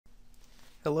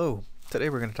Hello. Today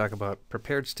we're going to talk about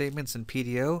prepared statements in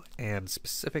PDO, and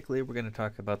specifically we're going to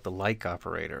talk about the like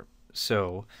operator.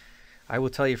 So I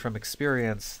will tell you from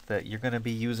experience that you're going to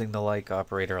be using the like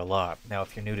operator a lot. Now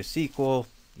if you're new to SQL,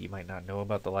 you might not know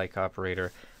about the like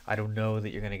operator. I don't know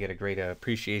that you're going to get a great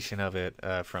appreciation of it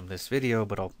from this video,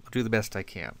 but I'll do the best I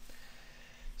can.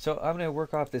 So I'm going to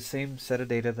work off this same set of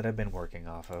data that I've been working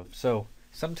off of. So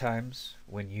sometimes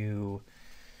when you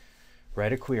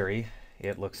write a query,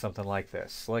 it looks something like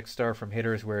this. Select star from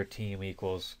headers where team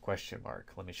equals question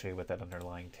mark. Let me show you what that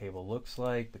underlying table looks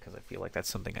like because I feel like that's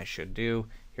something I should do.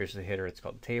 Here's the header. It's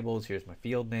called tables. Here's my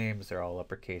field names. They're all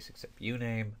uppercase except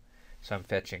uname. So I'm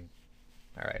fetching.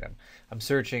 All right, I'm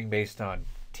searching based on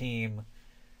team.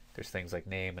 There's things like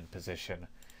name and position.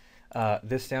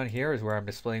 This down here is where I'm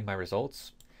displaying my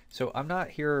results. So I'm not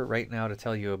here right now to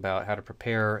tell you about how to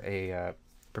prepare a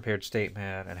prepared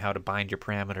statement and how to bind your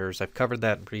parameters. I've covered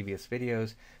that in previous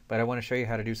videos, but I want to show you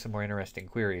how to do some more interesting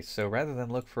queries. So rather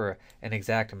than look for an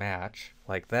exact match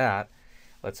like that,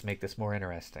 let's make this more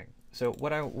interesting. So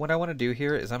what I want to do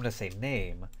here is I'm going to say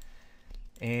name,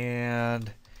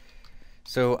 and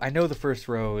so I know the first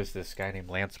row is this guy named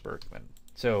Lance Berkman.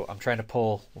 So I'm trying to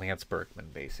pull Lance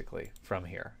Berkman basically from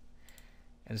here.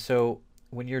 And so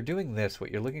when you're doing this, what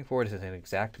you're looking for is an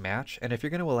exact match. And if you're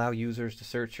going to allow users to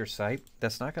search your site,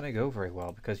 that's not going to go very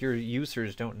well because your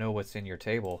users don't know what's in your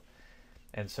table.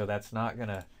 And so that's not going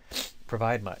to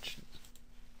provide much.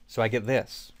 So I get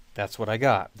this. That's what I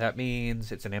got. That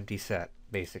means it's an empty set,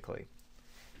 basically.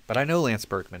 But I know Lance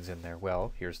Berkman's in there.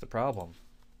 Well, here's the problem.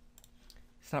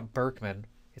 It's not Berkman,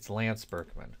 it's Lance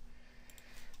Berkman.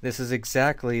 This is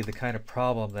exactly the kind of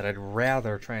problem that I'd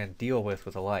rather try and deal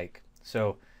with a like.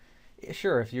 So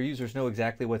sure, if your users know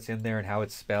exactly what's in there and how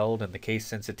it's spelled and the case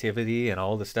sensitivity and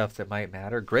all the stuff that might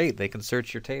matter, great, they can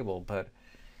search your table. But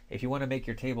if you want to make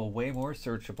your table way more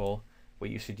searchable,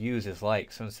 what you should use is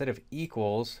like. So instead of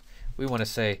equals, we want to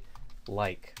say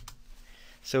like.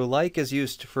 So like is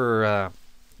used for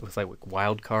with like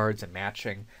wildcards and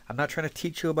matching. I'm not trying to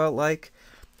teach you about like.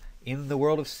 In the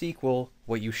world of SQL,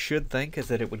 what you should think is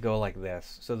that it would go like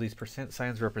this. So these percent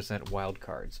signs represent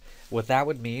wildcards. What that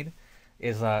would mean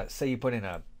is say you put in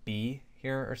a B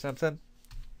here or something,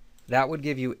 that would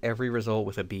give you every result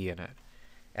with a B in it.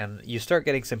 And you start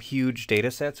getting some huge data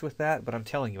sets with that, but I'm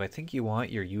telling you, I think you want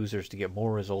your users to get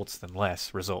more results than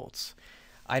less results.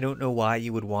 I don't know why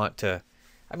you would want to,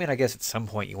 I mean, I guess at some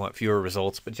point you want fewer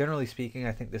results, but generally speaking,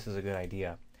 I think this is a good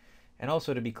idea. And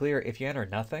also to be clear, if you enter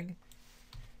nothing,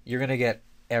 you're going to get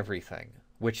everything,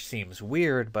 which seems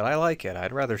weird, but I like it.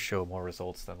 I'd rather show more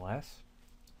results than less.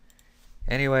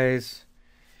 Anyways,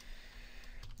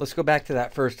 let's go back to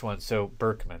that first one. So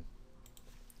Berkman.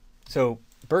 So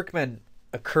Berkman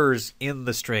occurs in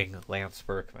the string Lance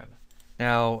Berkman.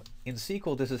 Now in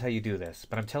SQL, this is how you do this,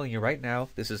 but I'm telling you right now,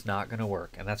 this is not going to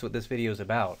work. And that's what this video is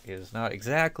about, is not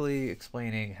exactly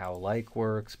explaining how like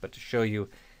works, but to show you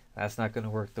that's not going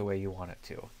to work the way you want it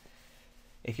to.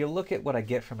 If you look at what I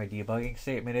get from a debugging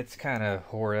statement, it's kind of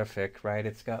horrific, right?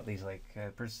 It's got these like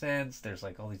percents, there's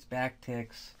like all these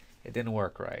backticks. It didn't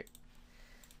work right.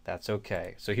 That's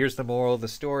okay. So here's the moral of the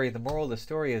story. The moral of the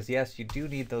story is, yes, you do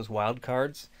need those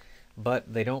wildcards,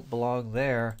 but they don't belong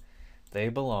there. They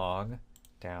belong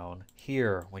down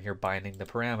here when you're binding the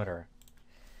parameter.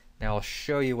 Now I'll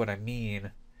show you what I mean,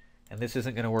 and this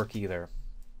isn't going to work either.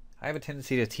 I have a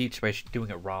tendency to teach by doing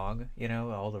it wrong, you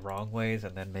know, all the wrong ways,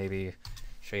 and then maybe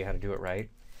show you how to do it right.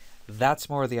 That's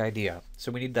more the idea.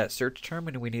 So we need that search term,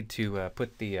 and we need to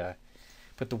put the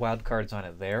wildcards on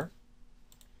it there.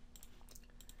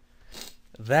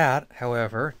 That,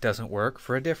 however, doesn't work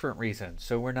for a different reason.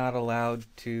 So we're not allowed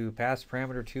to pass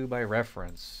parameter 2 by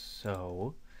reference.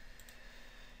 So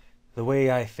the way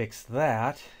I fix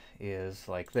that is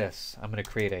like this. I'm going to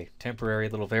create a temporary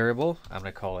little variable. I'm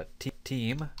going to call it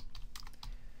team.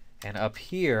 And up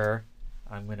here,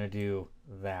 I'm going to do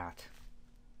that.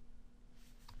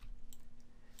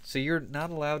 So you're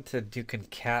not allowed to do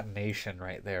concatenation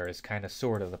right there is kind of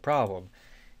sort of the problem.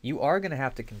 You are going to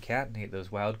have to concatenate those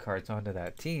wildcards onto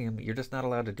that team. You're just not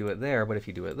allowed to do it there, but if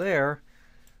you do it there,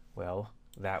 well,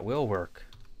 that will work.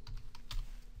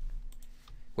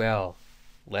 Well,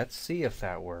 let's see if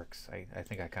that works. I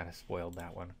think I kind of spoiled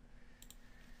that one.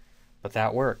 But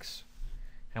that works.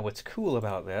 And what's cool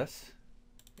about this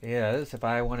is if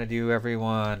I want to do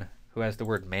everyone who has the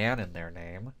word man in their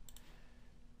name,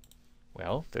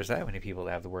 well, there's that many people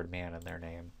that have the word man in their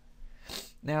name.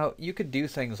 Now, you could do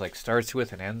things like starts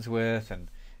with and ends with, and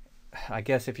I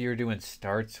guess if you were doing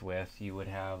starts with, you would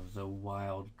have the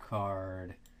wild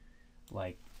card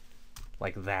like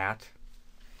that.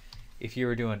 If you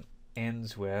were doing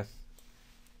ends with,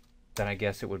 then I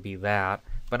guess it would be that.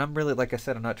 But I'm really, like I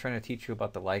said, I'm not trying to teach you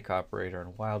about the like operator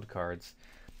and wildcards.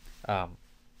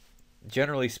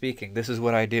 Generally speaking, this is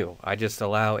what I do. I just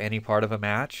allow any part of a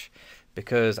match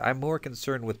because I'm more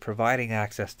concerned with providing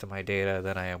access to my data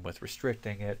than I am with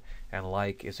restricting it, and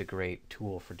like is a great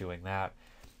tool for doing that.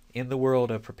 In the world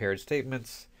of prepared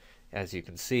statements, as you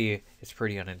can see, it's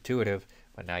pretty unintuitive,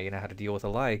 but now you know how to deal with a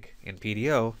like in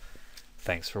PDO.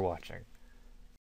 Thanks for watching.